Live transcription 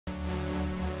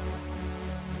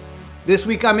This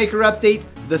week on Maker Update,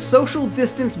 the social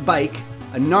distance bike,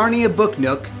 a Narnia book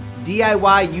nook,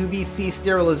 DIY UVC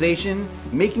sterilization,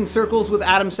 making circles with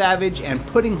Adam Savage, and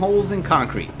putting holes in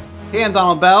concrete. Hey, I'm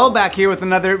Donald Bell, back here with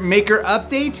another Maker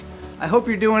Update. I hope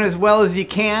you're doing as well as you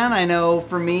can. I know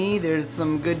for me, there's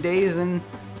some good days and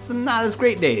some not as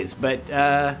great days, but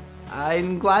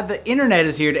I'm glad the internet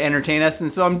is here to entertain us,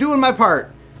 and so I'm doing my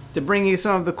part to bring you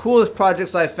some of the coolest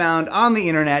projects I found on the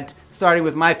internet, starting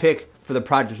with my pick for the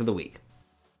project of the week.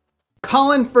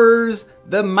 Colinfurze,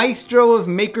 the maestro of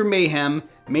Maker Mayhem,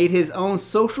 made his own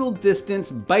social distance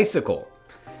bicycle.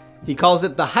 He calls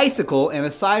it the Highcycle, and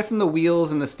aside from the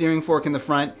wheels and the steering fork in the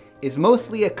front, is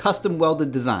mostly a custom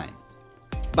welded design.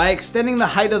 By extending the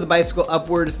height of the bicycle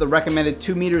upwards the recommended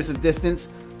 2 meters of distance,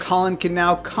 Colin can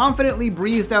now confidently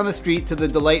breeze down the street to the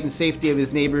delight and safety of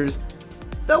his neighbors,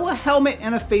 though a helmet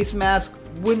and a face mask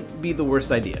wouldn't be the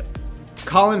worst idea.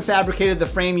 Colin fabricated the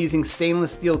frame using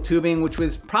stainless steel tubing, which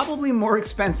was probably more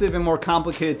expensive and more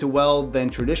complicated to weld than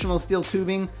traditional steel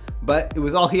tubing, but it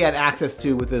was all he had access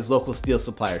to with his local steel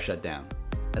supplier shut down.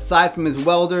 Aside from his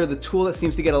welder, the tool that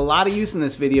seems to get a lot of use in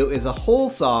this video is a hole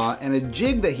saw and a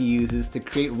jig that he uses to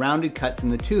create rounded cuts in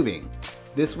the tubing.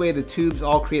 This way the tubes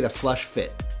all create a flush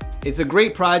fit. It's a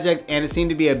great project, and it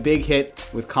seemed to be a big hit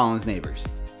with Colin's neighbors.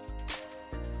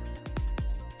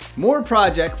 More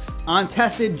projects. On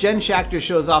Tested, Jen Schachter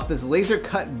shows off this laser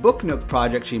cut book nook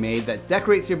project she made that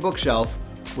decorates your bookshelf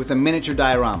with a miniature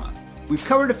diorama. We've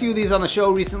covered a few of these on the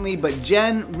show recently, but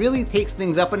Jen really takes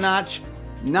things up a notch.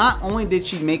 Not only did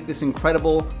she make this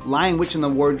incredible Lion Witch in the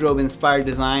Wardrobe inspired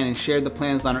design and shared the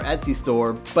plans on her Etsy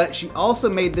store, but she also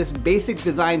made this basic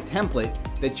design template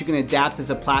that you can adapt as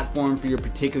a platform for your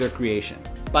particular creation.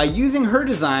 By using her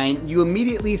design, you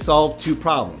immediately solve two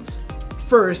problems.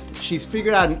 First, she's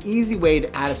figured out an easy way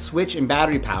to add a switch and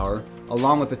battery power,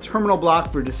 along with a terminal block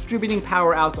for distributing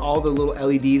power out to all the little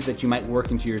LEDs that you might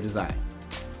work into your design.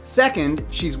 Second,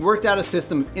 she's worked out a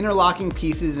system of interlocking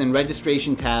pieces and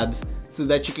registration tabs so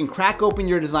that you can crack open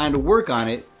your design to work on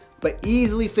it, but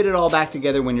easily fit it all back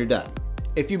together when you're done.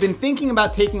 If you've been thinking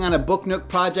about taking on a book nook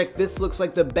project, this looks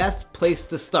like the best place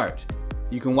to start.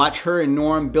 You can watch her and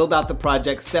Norm build out the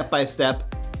project step by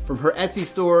step. From her Etsy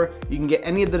store, you can get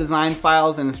any of the design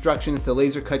files and instructions to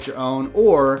laser cut your own,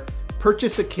 or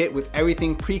purchase a kit with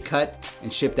everything pre-cut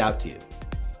and shipped out to you.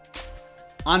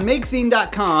 On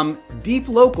MakeZine.com,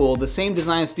 Deeplocal, the same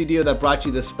design studio that brought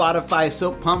you the Spotify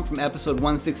soap pump from episode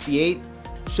 168,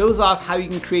 shows off how you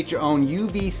can create your own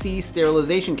UVC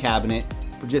sterilization cabinet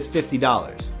for just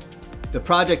 $50. The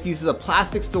project uses a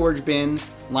plastic storage bin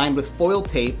lined with foil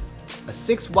tape. A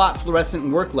 6-watt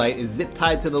fluorescent work light is zip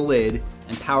tied to the lid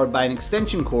and powered by an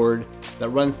extension cord that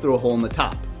runs through a hole in the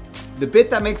top. The bit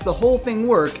that makes the whole thing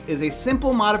work is a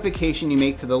simple modification you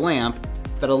make to the lamp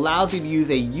that allows you to use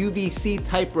a UVC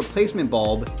type replacement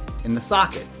bulb in the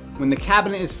socket. When the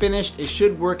cabinet is finished, it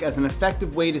should work as an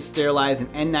effective way to sterilize an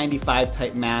N95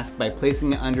 type mask by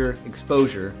placing it under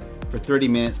exposure for 30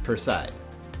 minutes per side.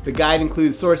 The guide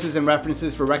includes sources and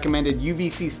references for recommended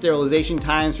UVC sterilization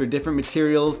times for different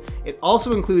materials. It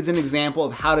also includes an example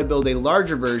of how to build a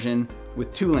larger version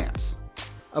with 2 lamps.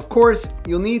 Of course,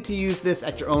 you'll need to use this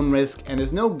at your own risk, and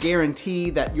there's no guarantee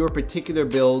that your particular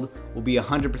build will be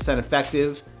 100%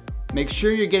 effective. Make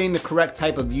sure you're getting the correct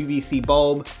type of UVC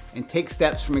bulb and take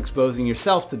steps from exposing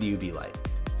yourself to the UV light.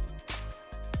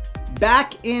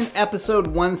 Back in episode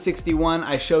 161,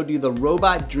 I showed you the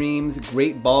Robot Dreams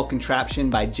Great Ball Contraption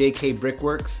by JK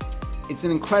Brickworks. It's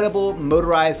an incredible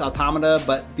motorized automata,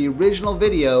 but the original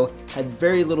video had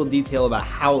very little detail about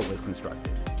how it was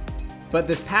constructed. But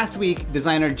this past week,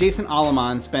 designer Jason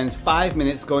Aleman spends 5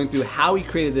 minutes going through how he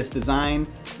created this design.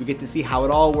 We get to see how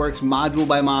it all works module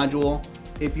by module.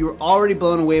 If you were already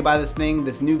blown away by this thing,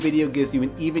 this new video gives you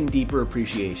an even deeper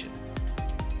appreciation.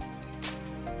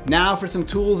 Now for some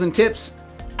tools and tips.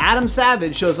 Adam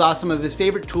Savage shows off some of his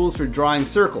favorite tools for drawing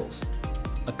circles.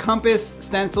 A compass,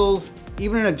 stencils,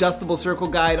 even an adjustable circle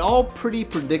guide, all pretty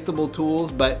predictable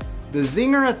tools, but the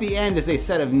zinger at the end is a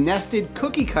set of nested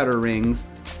cookie cutter rings.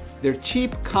 They're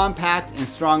cheap, compact, and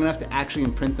strong enough to actually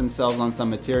imprint themselves on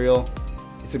some material.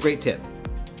 It's a great tip.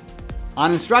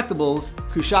 On Instructables,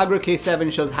 Kushagra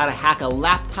K7 shows how to hack a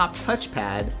laptop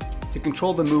touchpad to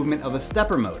control the movement of a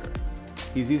stepper motor.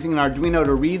 He's using an Arduino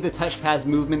to read the touchpad's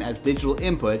movement as digital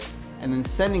input, and then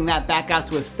sending that back out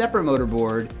to a stepper motor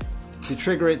board to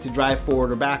trigger it to drive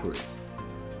forward or backwards.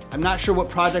 I'm not sure what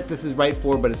project this is right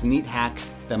for, but it's a neat hack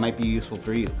that might be useful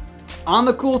for you. On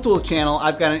the Cool Tools channel,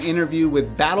 I've got an interview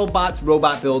with BattleBot's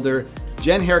robot builder,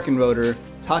 Jen Herchenroeder,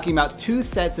 talking about 2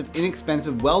 sets of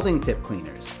inexpensive welding tip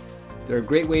cleaners. They're a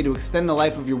great way to extend the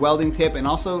life of your welding tip, and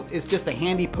also it's just a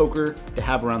handy poker to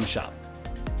have around the shop.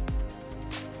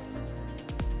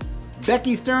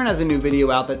 Becky Stern has a new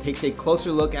video out that takes a closer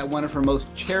look at one of her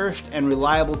most cherished and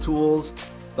reliable tools,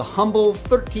 the humble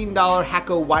 $13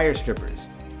 Hakko wire strippers.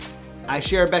 I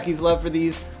share Becky's love for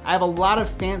these. I have a lot of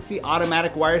fancy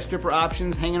automatic wire stripper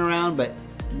options hanging around, but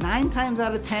 9 times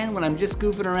out of 10 when I'm just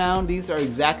goofing around, these are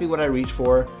exactly what I reach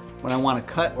for when I want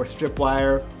to cut or strip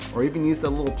wire, or even use the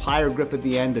little plier grip at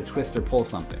the end to twist or pull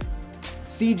something.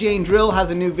 C. Jane Drill has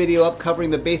a new video up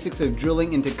covering the basics of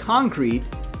drilling into concrete,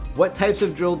 what types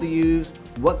of drill to use,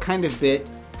 what kind of bit,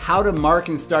 how to mark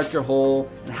and start your hole,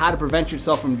 and how to prevent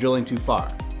yourself from drilling too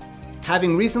far.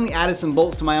 Having recently added some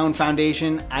bolts to my own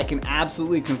foundation, I can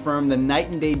absolutely confirm the night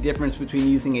and day difference between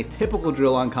using a typical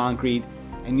drill on concrete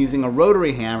and using a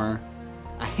rotary hammer.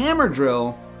 A hammer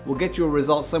drill will get you a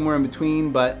result somewhere in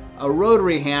between, but a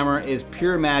rotary hammer is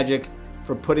pure magic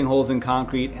for putting holes in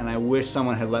concrete, and I wish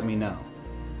someone had let me know.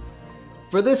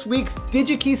 For this week's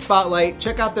Digi-Key Spotlight,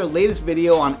 check out their latest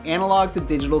video on analog to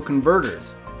digital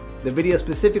converters. The video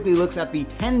specifically looks at the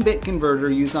 10-bit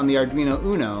converter used on the Arduino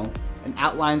Uno and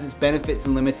outlines its benefits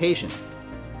and limitations.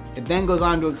 It then goes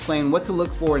on to explain what to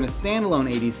look for in a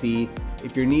standalone ADC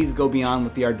if your needs go beyond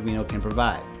what the Arduino can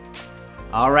provide.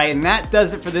 Alright, and that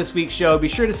does it for this week's show. Be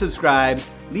sure to subscribe,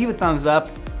 leave a thumbs up,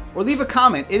 or leave a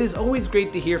comment. It is always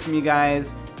great to hear from you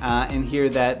guys and hear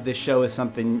that this show is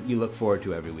something you look forward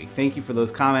to every week. Thank you for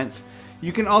those comments.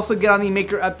 You can also get on the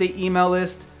Maker Update email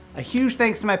list. A huge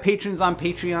thanks to my patrons on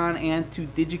Patreon and to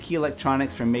Digi-Key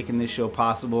Electronics for making this show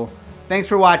possible. Thanks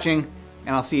for watching,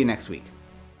 and I'll see you next week.